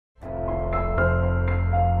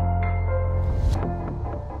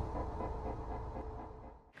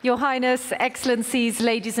Your Highness, Excellencies,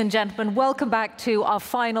 ladies and gentlemen, welcome back to our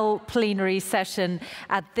final plenary session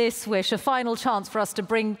at this WISH, a final chance for us to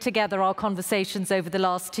bring together our conversations over the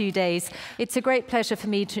last 2 days. It's a great pleasure for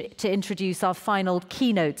me to introduce our final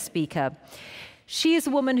keynote speaker. She is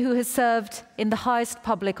a woman who has served in the highest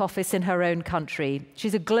public office in her own country.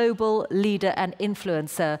 She's a global leader and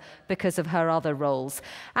influencer because of her other roles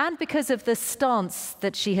and because of the stance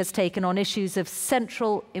that she has taken on issues of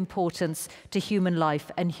central importance to human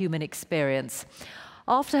life and human experience.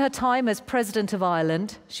 After her time as President of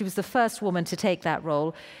Ireland, she was the first woman to take that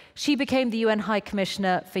role. She became the UN High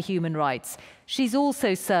Commissioner for Human Rights. She's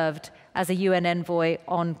also served as a UN envoy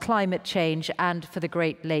on climate change and for the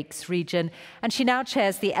Great Lakes region. And she now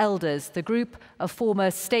chairs the Elders, the group of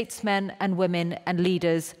former statesmen and women and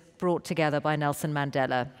leaders brought together by Nelson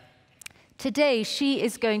Mandela. Today, she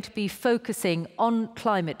is going to be focusing on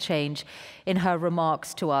climate change in her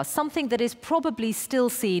remarks to us, something that is probably still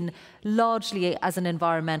seen largely as an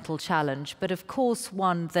environmental challenge, but of course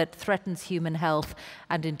one that threatens human health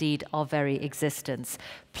and indeed our very existence.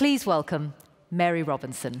 Please welcome Mary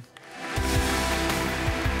Robinson.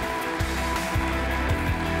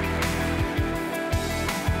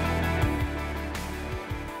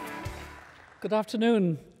 Good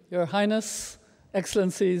afternoon, Your Highness,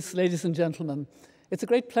 Excellencies, ladies and gentlemen. It's a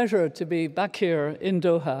great pleasure to be back here in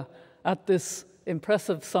Doha at this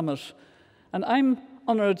impressive summit. And I'm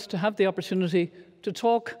honoured to have the opportunity to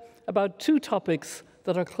talk about two topics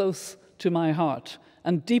that are close to my heart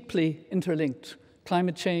and deeply interlinked: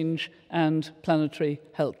 climate change and planetary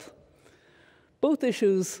health. Both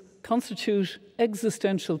issues constitute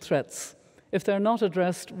existential threats if they're not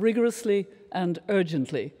addressed rigorously and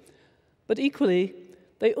urgently. But equally,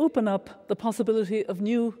 they open up the possibility of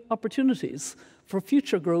new opportunities for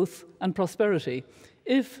future growth and prosperity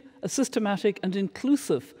if a systematic and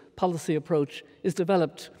inclusive policy approach is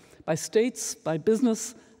developed by states, by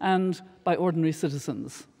business, and by ordinary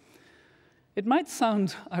citizens. It might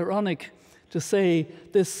sound ironic to say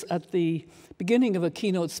this at the beginning of a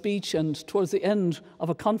keynote speech and towards the end of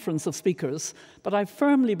a conference of speakers, but I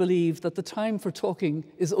firmly believe that the time for talking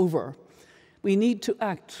is over. We need to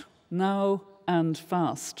act now and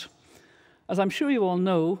fast. As I'm sure you all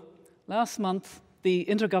know, last month the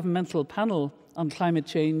Intergovernmental Panel on Climate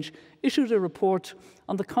Change issued a report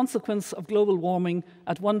on the consequence of global warming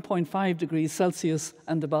at 1.5 degrees Celsius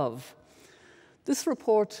and above. This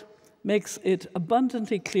report makes it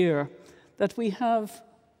abundantly clear that we have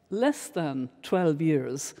less than 12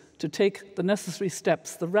 years to take the necessary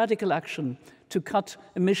steps, the radical action to cut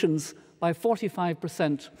emissions by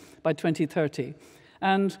 45% by 2030,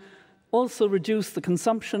 and also reduce the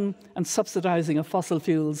consumption and subsidizing of fossil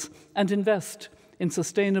fuels and invest in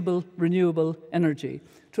sustainable, renewable energy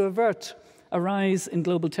to avert a rise in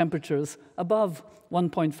global temperatures above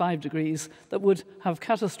 1.5 degrees that would have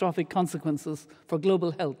catastrophic consequences for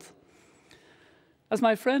global health. As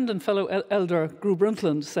my friend and fellow elder Gro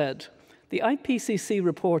Brundtland said, the IPCC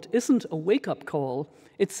report isn't a wake-up call,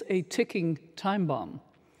 it's a ticking time bomb.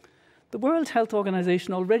 The World Health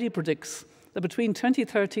Organization already predicts that between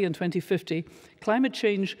 2030 and 2050, climate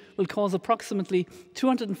change will cause approximately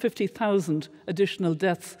 250,000 additional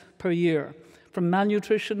deaths per year from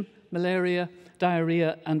malnutrition, malaria,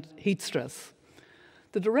 diarrhea, and heat stress.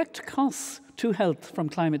 The direct costs to health from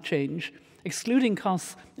climate change, excluding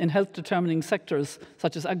costs in health-determining sectors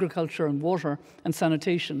such as agriculture and water and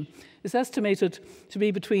sanitation, is estimated to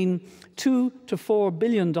be between $2 to $4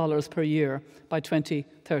 billion per year by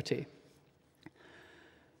 2030.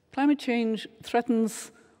 Climate change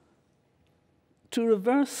threatens to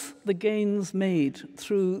reverse the gains made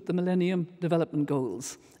through the Millennium Development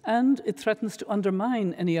Goals, and it threatens to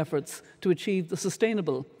undermine any efforts to achieve the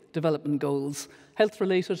Sustainable Development Goals,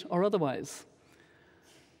 health-related or otherwise.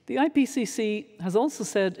 The IPCC has also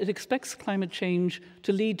said it expects climate change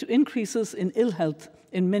to lead to increases in ill health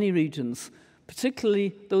in many regions,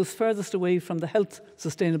 particularly those furthest away from the Health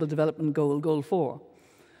Sustainable Development Goal, Goal 4.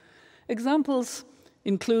 Examples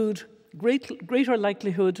include greater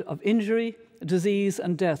likelihood of injury, disease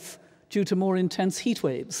and death due to more intense heat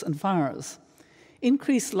waves and fires,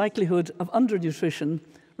 increased likelihood of undernutrition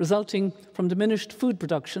resulting from diminished food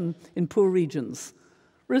production in poor regions,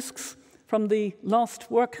 risks from the lost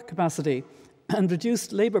work capacity and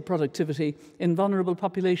reduced labour productivity in vulnerable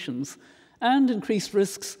populations, and increased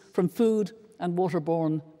risks from food and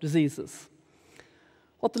waterborne diseases.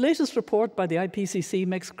 What the latest report by the IPCC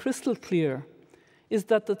makes crystal clear is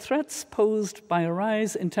that the threats posed by a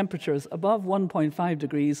rise in temperatures above 1.5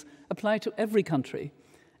 degrees apply to every country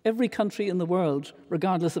in the world,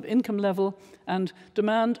 regardless of income level, and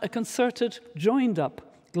demand a concerted, joined-up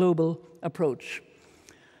global approach.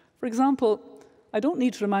 For example, I don't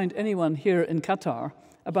need to remind anyone here in Qatar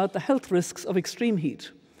about the health risks of extreme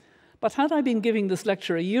heat. But had I been giving this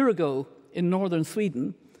lecture a year ago in northern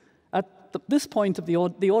Sweden, at this point of the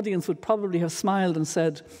audience would probably have smiled and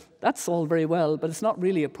said, "That's all very well, but it's not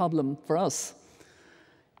really a problem for us."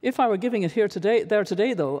 If I were giving it there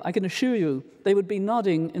today, though, I can assure you they would be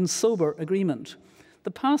nodding in sober agreement.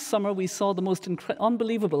 The past summer, we saw the most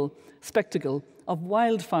unbelievable spectacle of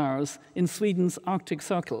wildfires in Sweden's Arctic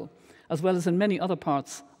Circle, as well as in many other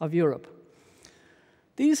parts of Europe.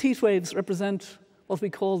 These heat waves represent what we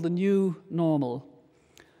call the new normal.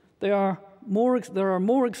 There are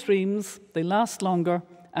more extremes, they last longer,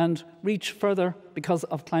 and reach further because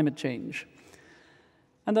of climate change.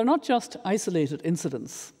 And they're not just isolated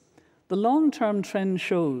incidents. The long-term trend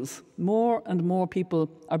shows more and more people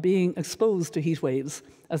are being exposed to heat waves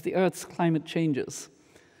as the Earth's climate changes.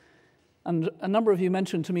 And a number of you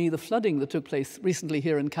mentioned to me the flooding that took place recently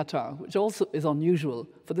here in Qatar, which also is unusual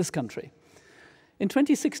for this country. In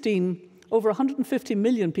 2016, over 150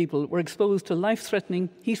 million people were exposed to life-threatening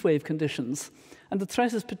heatwave conditions, and the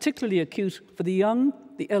threat is particularly acute for the young,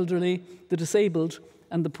 the elderly, the disabled,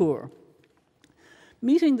 and the poor.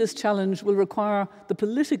 Meeting this challenge will require the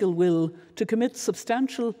political will to commit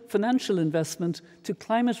substantial financial investment to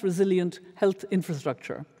climate-resilient health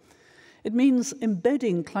infrastructure. It means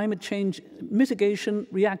embedding climate change mitigation,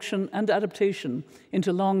 reaction, and adaptation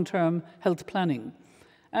into long-term health planning,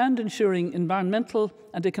 and ensuring environmental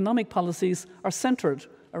and economic policies are centred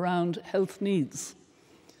around health needs.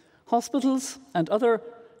 Hospitals and other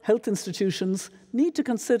health institutions need to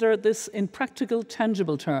consider this in practical,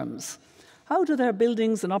 tangible terms. How do their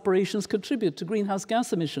buildings and operations contribute to greenhouse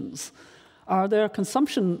gas emissions? Are their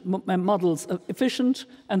consumption models efficient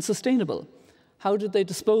and sustainable? How do they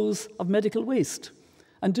dispose of medical waste?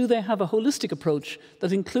 And do they have a holistic approach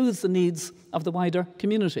that includes the needs of the wider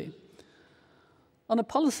community? On a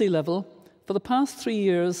policy level, for the past 3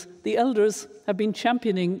 years, the elders have been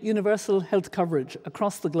championing universal health coverage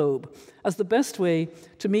across the globe as the best way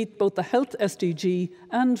to meet both the health SDG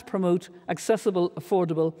and promote accessible,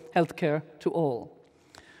 affordable healthcare to all.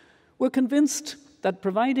 We're convinced that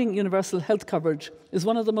providing universal health coverage is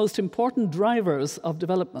one of the most important drivers of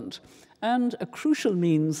development and a crucial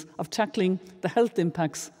means of tackling the health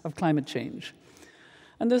impacts of climate change.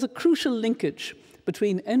 And there's a crucial linkage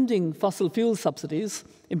between ending fossil fuel subsidies,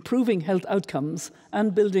 improving health outcomes,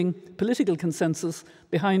 and building political consensus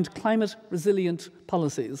behind climate-resilient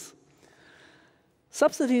policies.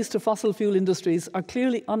 Subsidies to fossil fuel industries are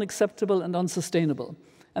clearly unacceptable and unsustainable,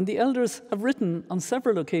 and the elders have written on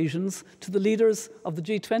several occasions to the leaders of the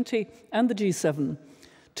G20 and the G7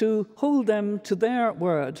 to hold them to their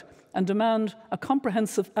word and demand a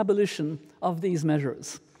comprehensive abolition of these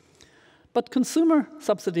measures. But consumer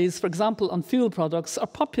subsidies, for example, on fuel products, are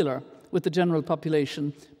popular with the general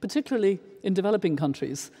population, particularly in developing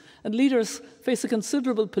countries, and leaders face a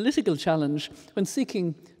considerable political challenge when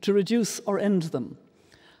seeking to reduce or end them.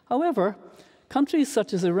 However, countries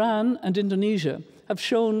such as Iran and Indonesia have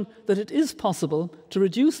shown that it is possible to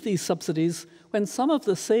reduce these subsidies when some of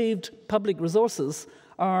the saved public resources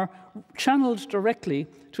are channeled directly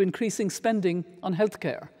to increasing spending on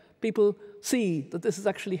healthcare. People see that this is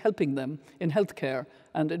actually helping them in healthcare,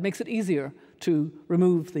 and it makes it easier to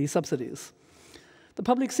remove the subsidies. The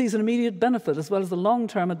public sees an immediate benefit as well as the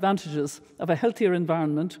long-term advantages of a healthier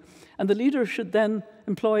environment, and the leader should then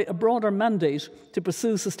employ a broader mandate to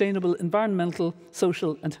pursue sustainable environmental,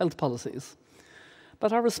 social, and health policies.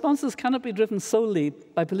 But our responses cannot be driven solely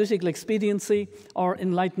by political expediency or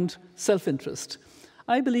enlightened self-interest.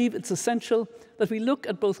 I believe it's essential that we look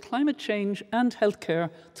at both climate change and healthcare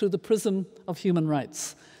through the prism of human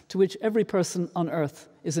rights, to which every person on Earth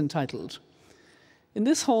is entitled. In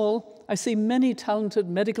this hall, I see many talented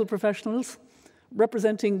medical professionals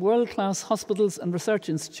representing world-class hospitals and research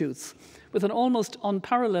institutes with an almost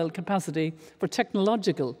unparalleled capacity for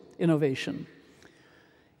technological innovation.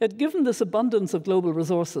 Yet, given this abundance of global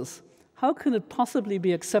resources, how can it possibly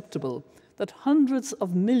be acceptable that hundreds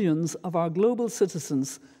of millions of our global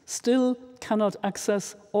citizens still cannot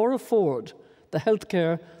access or afford the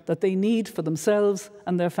healthcare that they need for themselves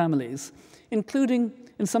and their families, including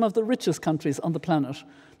in some of the richest countries on the planet,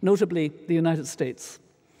 notably the United States?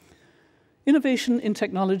 Innovation in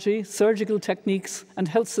technology, surgical techniques, and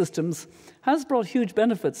health systems has brought huge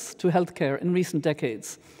benefits to healthcare in recent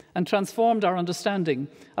decades and transformed our understanding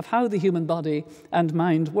of how the human body and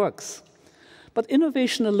mind works. But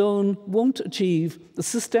innovation alone won't achieve the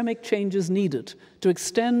systemic changes needed to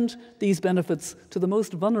extend these benefits to the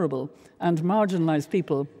most vulnerable and marginalized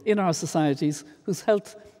people in our societies whose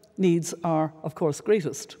health needs are, of course,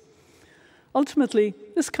 greatest. Ultimately,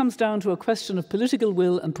 this comes down to a question of political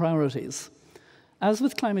will and priorities. As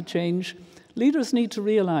with climate change, leaders need to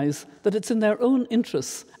realize that it's in their own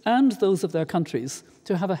interests and those of their countries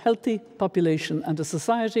to have a healthy population and a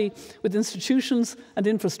society with institutions and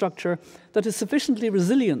infrastructure that is sufficiently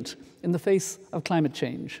resilient in the face of climate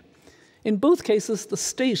change. In both cases, the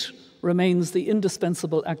state remains the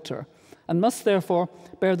indispensable actor and must therefore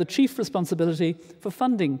bear the chief responsibility for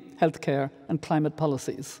funding healthcare and climate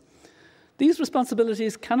policies. These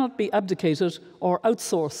responsibilities cannot be abdicated or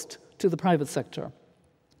outsourced to the private sector.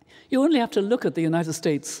 You only have to look at the United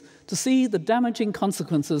States to see the damaging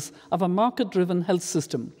consequences of a market-driven health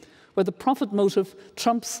system, where the profit motive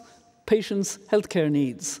trumps patients' healthcare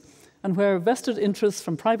needs, and where vested interests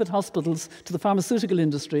from private hospitals to the pharmaceutical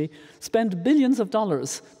industry spend billions of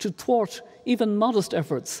dollars to thwart even modest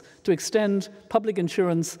efforts to extend public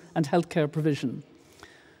insurance and healthcare provision.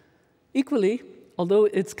 Equally, although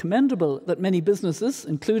it's commendable that many businesses,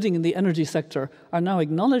 including in the energy sector, are now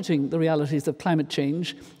acknowledging the realities of climate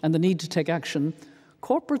change and the need to take action,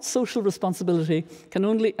 corporate social responsibility can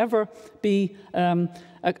only ever be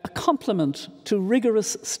a complement to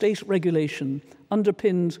rigorous state regulation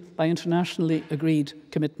underpinned by internationally agreed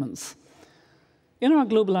commitments. In our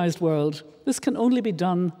globalized world, this can only be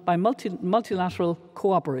done by multilateral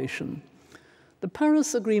cooperation. The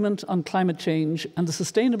Paris Agreement on Climate Change and the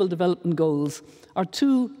Sustainable Development Goals are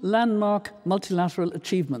two landmark multilateral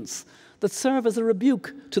achievements that serve as a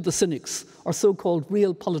rebuke to the cynics, or so-called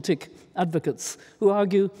realpolitik advocates, who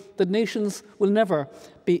argue that nations will never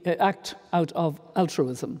act out of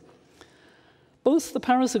altruism. Both the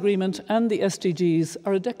Paris Agreement and the SDGs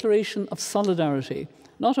are a declaration of solidarity,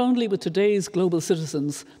 not only with today's global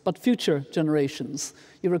citizens, but future generations.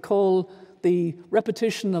 You recall the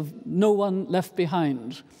repetition of no one left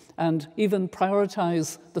behind, and even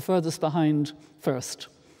prioritize the furthest behind first.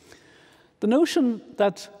 The notion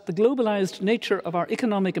that the globalized nature of our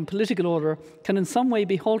economic and political order can in some way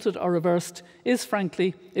be halted or reversed is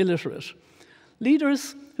frankly illiterate.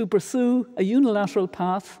 Leaders who pursue a unilateral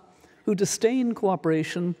path, who disdain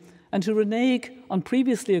cooperation, and who renege on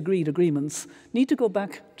previously agreed agreements need to go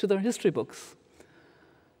back to their history books.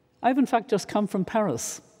 I've in fact just come from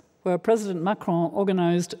Paris, where President Macron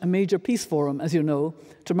organized a major peace forum, as you know,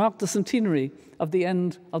 to mark the centenary of the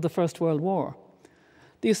end of the First World War.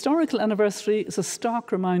 The historical anniversary is a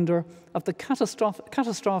stark reminder of the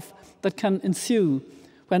catastrophe that can ensue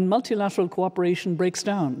when multilateral cooperation breaks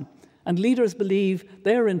down and leaders believe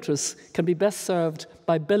their interests can be best served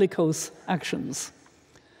by bellicose actions.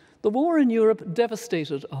 The war in Europe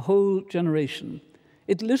devastated a whole generation.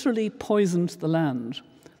 It literally poisoned the land.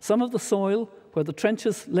 Some of the soil where the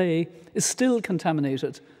trenches lay is still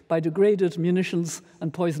contaminated by degraded munitions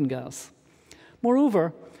and poison gas.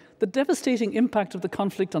 Moreover, the devastating impact of the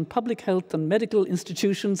conflict on public health and medical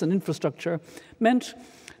institutions and infrastructure meant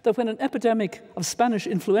that when an epidemic of Spanish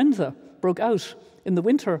influenza broke out in the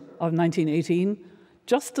winter of 1918,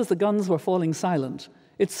 just as the guns were falling silent,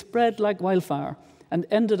 it spread like wildfire and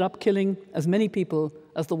ended up killing as many people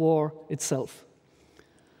as the war itself.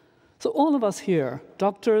 So all of us here,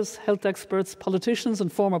 doctors, health experts, politicians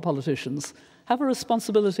and former politicians, have a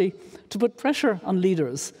responsibility to put pressure on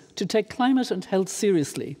leaders to take climate and health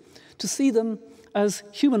seriously, to see them as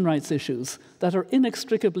human rights issues that are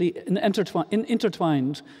inextricably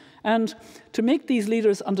intertwined, and to make these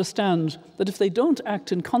leaders understand that if they don't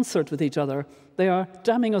act in concert with each other, they are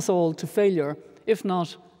damning us all to failure, if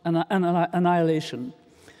not annihilation.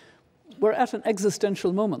 We're at an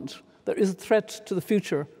existential moment. There is a threat to the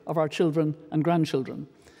future of our children and grandchildren.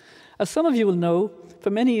 As some of you will know, for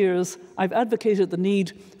many years I've advocated the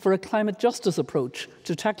need for a climate justice approach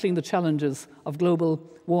to tackling the challenges of global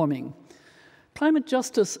warming. Climate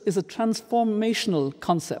justice is a transformational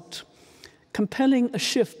concept, compelling a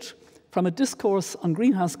shift from a discourse on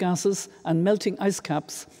greenhouse gases and melting ice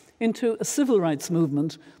caps into a civil rights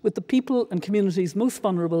movement with the people and communities most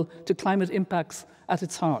vulnerable to climate impacts at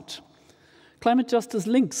its heart. Climate justice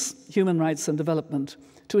links human rights and development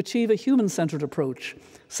to achieve a human-centered approach,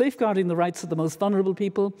 safeguarding the rights of the most vulnerable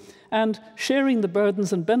people and sharing the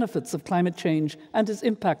burdens and benefits of climate change and its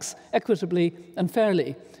impacts equitably and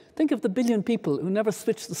fairly. Think of the billion people who never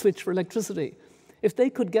switched the switch for electricity. If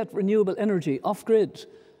they could get renewable energy off-grid,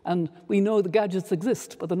 and we know the gadgets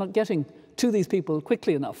exist, but they're not getting to these people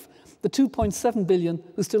quickly enough. The 2.7 billion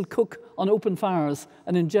who still cook on open fires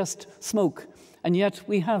and ingest smoke, and yet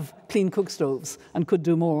we have clean cook stoves and could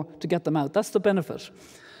do more to get them out. That's the benefit.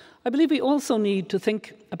 I believe we also need to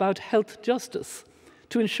think about health justice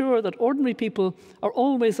to ensure that ordinary people are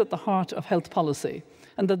always at the heart of health policy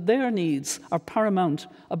and that their needs are paramount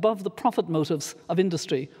above the profit motives of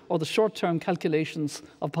industry or the short-term calculations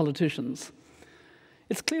of politicians.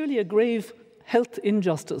 It's clearly a grave health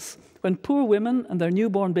injustice when poor women and their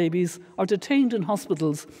newborn babies are detained in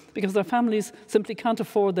hospitals because their families simply can't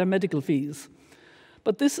afford their medical fees.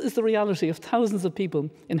 But this is the reality of thousands of people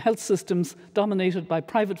in health systems dominated by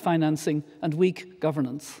private financing and weak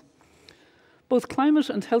governance. Both climate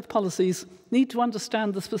and health policies need to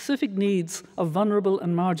understand the specific needs of vulnerable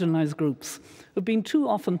and marginalised groups who have been too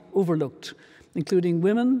often overlooked, including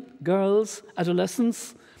women, girls,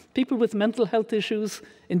 adolescents, people with mental health issues,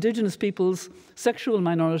 Indigenous peoples, sexual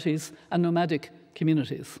minorities, and nomadic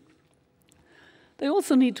communities. They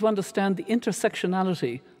also need to understand the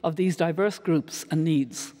intersectionality of these diverse groups and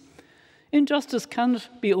needs. Injustice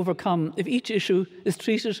cannot be overcome if each issue is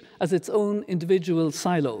treated as its own individual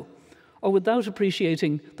silo, or without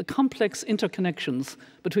appreciating the complex interconnections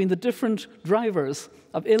between the different drivers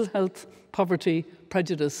of ill health, poverty,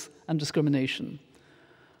 prejudice, and discrimination.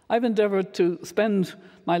 I've endeavoured to spend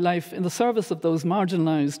my life in the service of those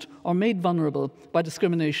marginalised or made vulnerable by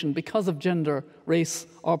discrimination because of gender, race,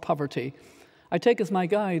 or poverty. I take as my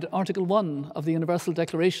guide Article 1 of the Universal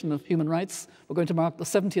Declaration of Human Rights. We're going to mark the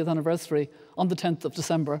 70th anniversary on the 10th of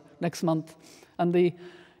December next month. And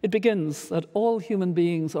it begins that all human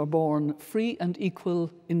beings are born free and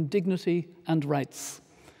equal in dignity and rights.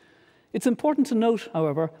 It's important to note,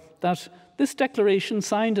 however, that this declaration,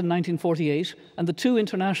 signed in 1948, and the two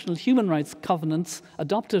international human rights covenants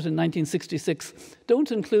adopted in 1966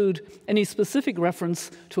 don't include any specific reference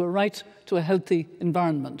to a right to a healthy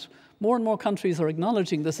environment. More and more countries are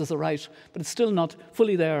acknowledging this as a right, but it's still not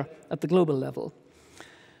fully there at the global level.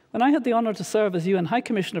 When I had the honour to serve as UN High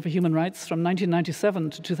Commissioner for Human Rights from 1997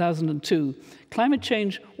 to 2002, climate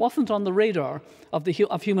change wasn't on the radar of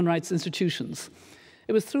human rights institutions.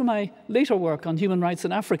 It was through my later work on human rights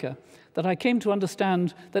in Africa that I came to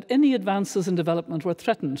understand that any advances in development were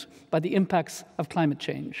threatened by the impacts of climate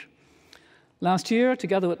change. Last year,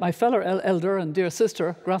 together with my fellow elder and dear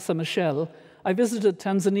sister, Graça Machel, I visited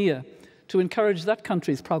Tanzania to encourage that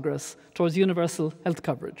country's progress towards universal health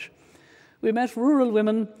coverage. We met rural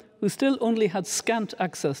women who still only had scant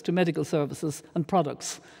access to medical services and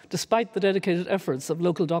products, despite the dedicated efforts of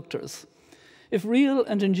local doctors. If real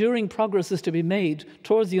and enduring progress is to be made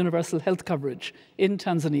towards universal health coverage in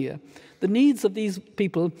Tanzania, the needs of these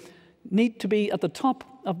people need to be at the top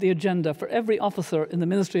of the agenda for every officer in the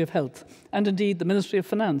Ministry of Health, and indeed the Ministry of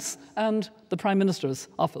Finance and the Prime Minister's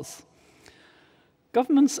office.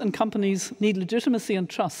 Governments and companies need legitimacy and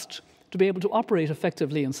trust to be able to operate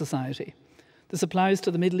effectively in society. This applies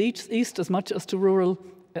to the Middle East as much as to rural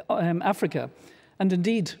Africa, and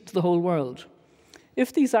indeed to the whole world.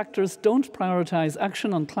 If these actors don't prioritise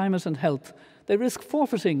action on climate and health, they risk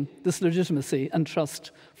forfeiting this legitimacy and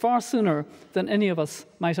trust far sooner than any of us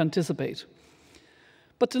might anticipate.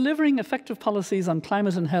 But delivering effective policies on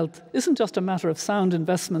climate and health isn't just a matter of sound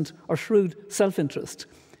investment or shrewd self-interest.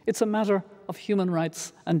 It's a matter of human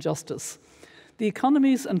rights and justice. The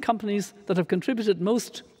economies and companies that have contributed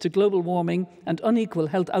most to global warming and unequal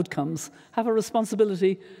health outcomes have a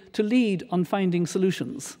responsibility to lead on finding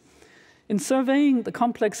solutions. In surveying the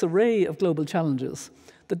complex array of global challenges,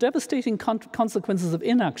 the devastating consequences of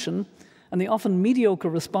inaction and the often mediocre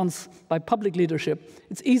response by public leadership,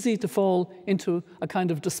 it's easy to fall into a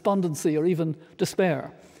kind of despondency or even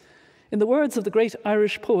despair. In the words of the great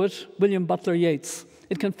Irish poet William Butler Yeats,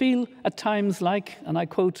 it can feel at times like, and I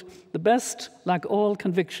quote, "the best lack all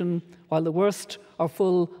conviction, while the worst are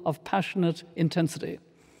full of passionate intensity."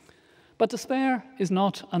 But despair is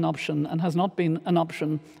not an option and has not been an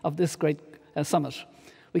option of this great summit.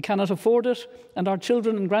 We cannot afford it, and our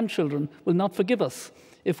children and grandchildren will not forgive us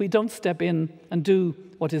if we don't step in and do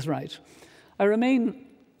what is right. I remain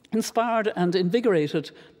inspired and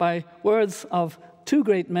invigorated by words of two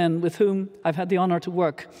great men with whom I've had the honour to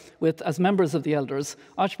work with as members of the elders,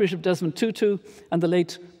 Archbishop Desmond Tutu and the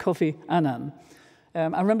late Kofi Annan.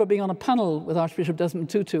 I remember being on a panel with Archbishop Desmond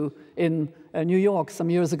Tutu in New York some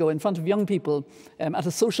years ago in front of young people at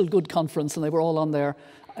a social good conference, and they were all on their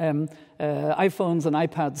iPhones and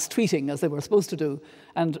iPads tweeting as they were supposed to do.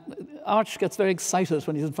 And Arch gets very excited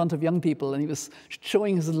when he's in front of young people, and he was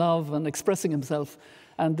showing his love and expressing himself.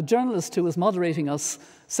 And the journalist who was moderating us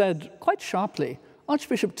said quite sharply,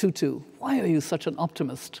 "Archbishop Tutu, why are you such an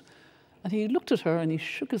optimist?" And he looked at her and he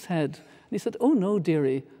shook his head. And he said, "Oh no,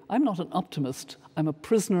 dearie, I'm not an optimist. I'm a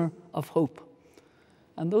prisoner of hope."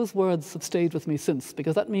 And those words have stayed with me since,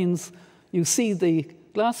 because that means you see the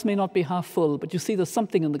glass may not be half full, but you see there's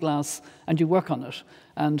something in the glass and you work on it.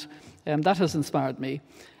 And that has inspired me.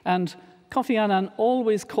 And Kofi Annan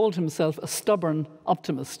always called himself a stubborn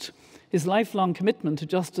optimist. His lifelong commitment to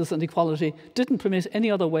justice and equality didn't permit any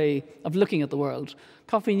other way of looking at the world.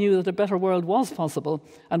 Kofi knew that a better world was possible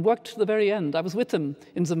and worked to the very end. I was with him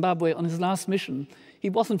in Zimbabwe on his last mission. He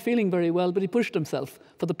wasn't feeling very well, but he pushed himself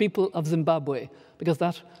for the people of Zimbabwe because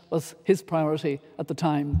that was his priority at the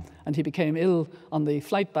time. And he became ill on the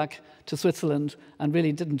flight back to Switzerland and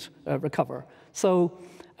really didn't recover. So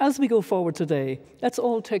as we go forward today, let's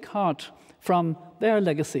all take heart from their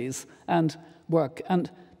legacies and work, and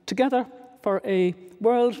together for a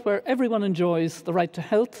world where everyone enjoys the right to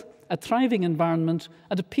health, a thriving environment,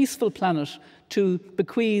 and a peaceful planet to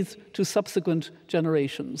bequeath to subsequent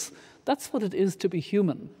generations. That's what it is to be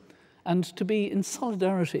human and to be in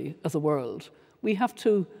solidarity as a world. We have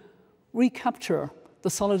to recapture the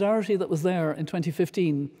solidarity that was there in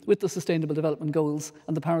 2015 with the Sustainable Development Goals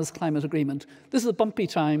and the Paris Climate Agreement. This is a bumpy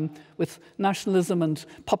time with nationalism and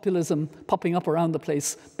populism popping up around the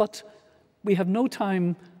place, but we have no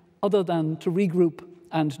time other than to regroup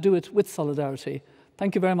and do it with solidarity.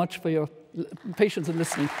 Thank you very much for your patience in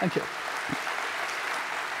listening. Thank you.